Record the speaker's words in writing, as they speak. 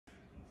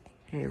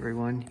Hey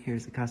everyone,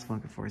 here's the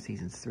Casablanca Four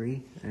Seasons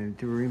 3. I'm going to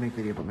do a remake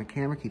video, but my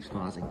camera keeps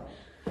pausing.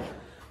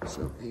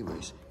 So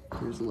anyways,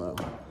 here's low.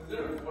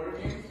 It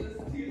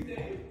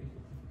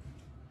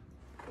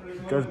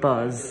does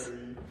buzz.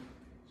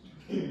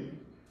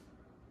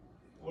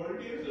 Water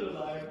games or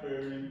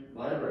library?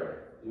 Library.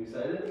 You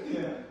excited?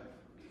 Yeah.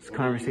 There's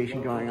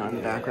conversation going on in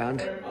the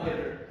background.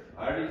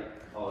 I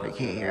can't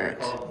hear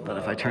it, but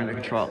if I turn the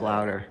control up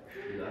louder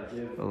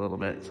a little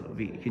bit, so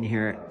you can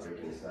hear it.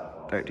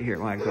 Start to hear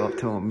it when I go up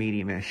to a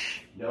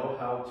medium-ish. Know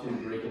how to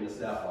break in the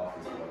staff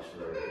office much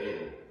for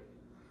Aiden.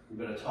 You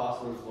better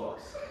toss those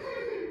books.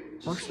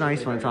 Looks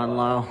nice when it's on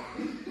low.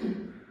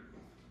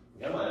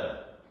 Yeah, man.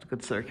 It's a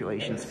good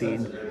circulation speed.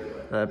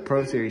 The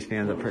Pro Series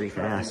fans are pretty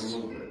fast. A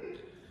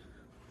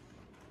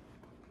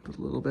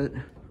little bit.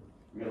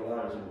 We got a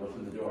ladder, so we'll go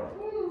through the door.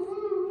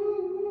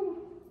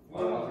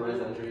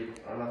 Unauthorized entry.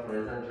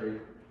 Unauthorized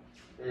entry.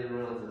 Aiden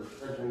Reynolds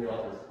is entering the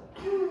office.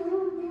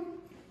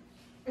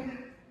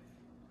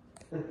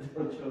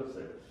 Don't choke,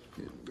 sir.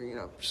 Bring it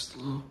up just a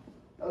little.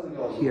 How's it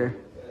going? Here.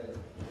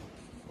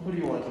 Who do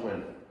you want to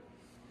win?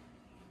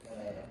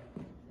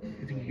 I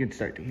think you can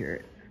start to hear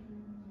it.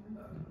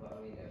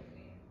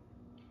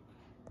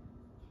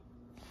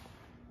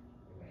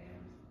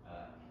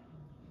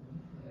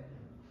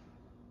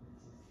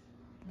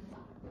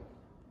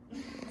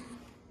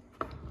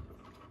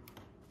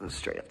 Goes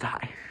straight up to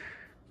high.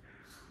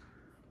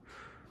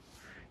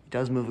 It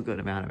does move a good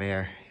amount of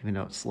air, even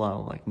though it's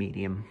slow, like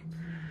medium.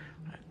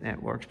 And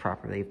it works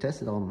properly. I've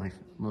tested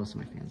most of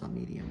my fans on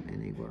medium,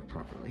 and they work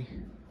properly.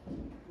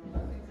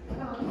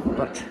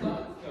 But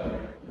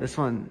this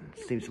one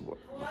seems to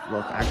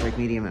act like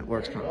medium. It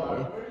works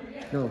properly.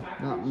 No,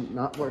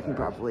 not working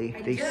properly.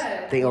 They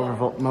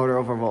motor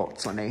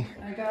overvolts when they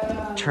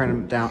turn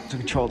them down to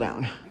control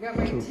down. I got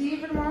my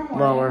tea for tomorrow morning.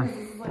 Lower. This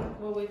is like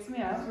what wakes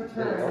me up.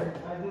 Return.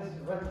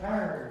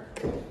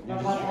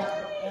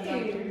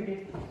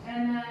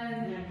 And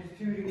then just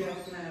two to get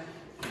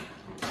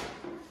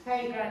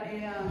Hey, got a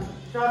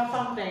Drop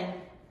something.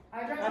 I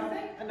dropped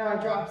something? No, I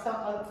dropped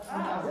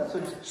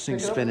something. This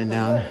thing's spinning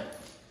down.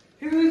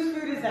 Whose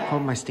food is that?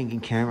 Hope my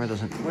stinking camera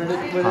doesn't Where did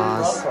it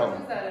pause. drop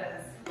from?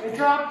 It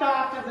dropped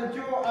off of the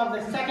drawer of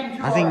the second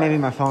drawer. I think maybe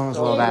my phone was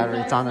a low battery.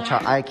 It's on the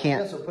charge. I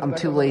can't. I'm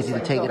too lazy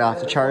to take it off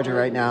the charger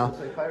right now.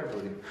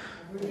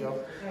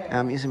 And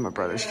I'm using my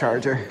brother's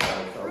charger.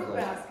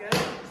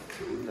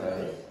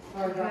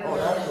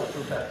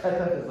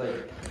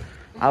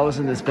 I was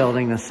in this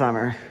building this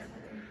summer.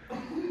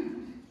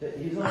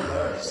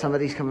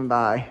 Somebody's coming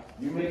by.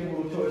 You make a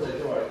move towards that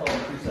door. I call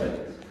him 2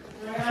 seconds.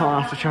 I fell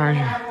off the charger.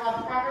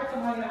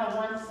 I'm have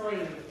one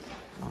sleeve.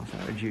 I was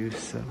out of juice,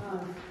 so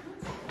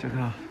took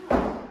off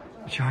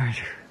the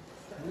charger.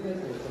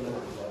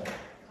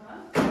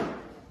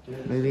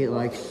 Maybe it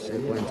likes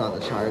it when it's on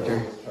the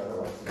charger.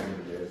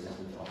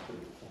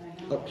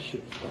 Oh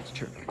shoot, that's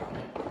true.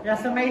 Yeah,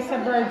 so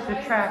Mason Bird's the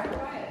track.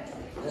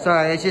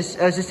 Sorry, I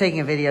was just taking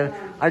a video.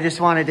 I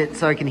just wanted it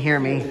so I can hear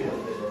me.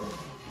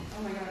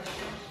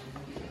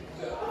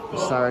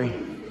 Sorry.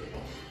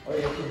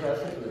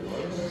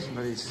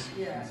 Somebody's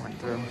went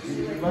through.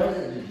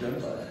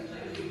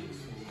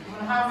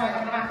 I'm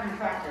half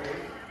contractor.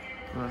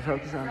 I'm gonna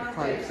focus on the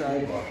quiet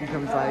side. He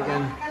comes by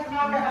again.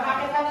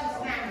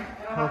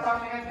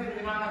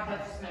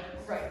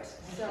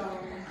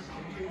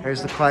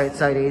 There's the quiet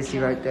side AC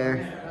right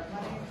there.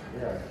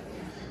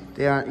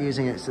 They aren't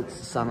using it since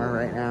the summer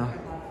right now.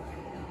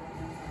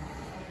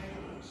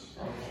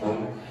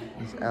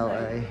 It's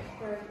LA.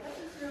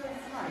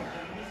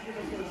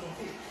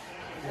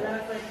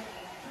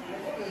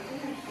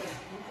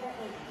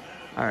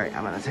 Alright,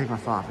 I'm gonna take my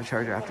phone off the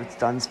charger after it's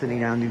done spinning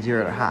down to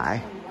 0 to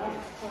high.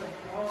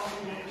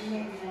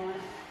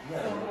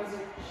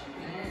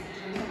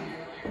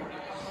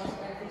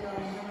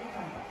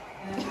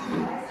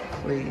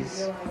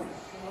 Please.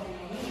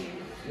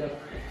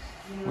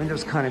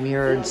 Window's kind of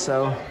mirrored,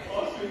 so.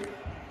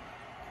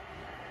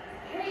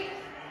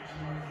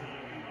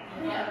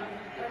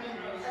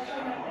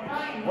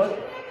 What?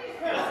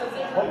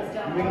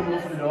 You make a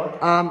move for the door?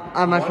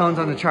 My phone's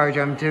on the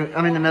charger.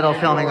 I'm in the middle of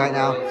filming right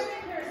now.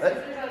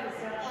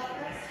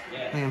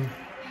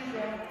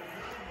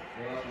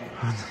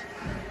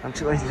 I'm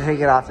too lazy to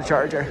take it off the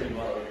charger.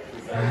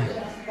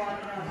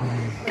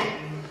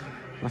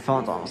 My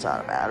phone's almost out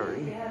of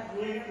battery.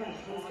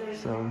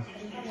 So.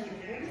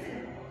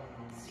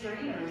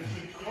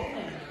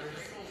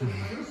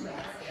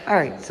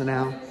 Alright, so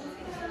now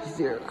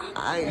 0 to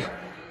high.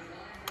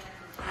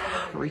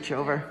 Reach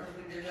over.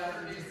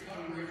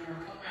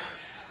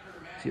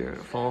 0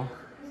 to full.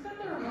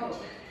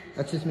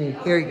 That's just me.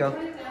 Here you go.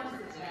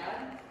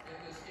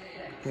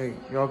 Here,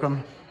 you're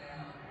welcome.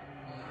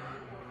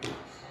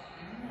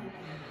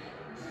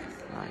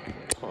 I can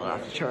pull it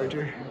off the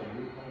charger.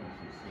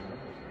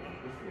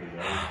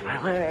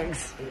 My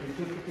legs.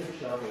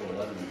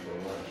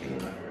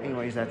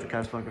 Anyways, that's the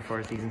Casablanca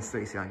Four Seasons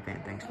 3 ceiling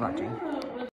fan. Thanks for watching.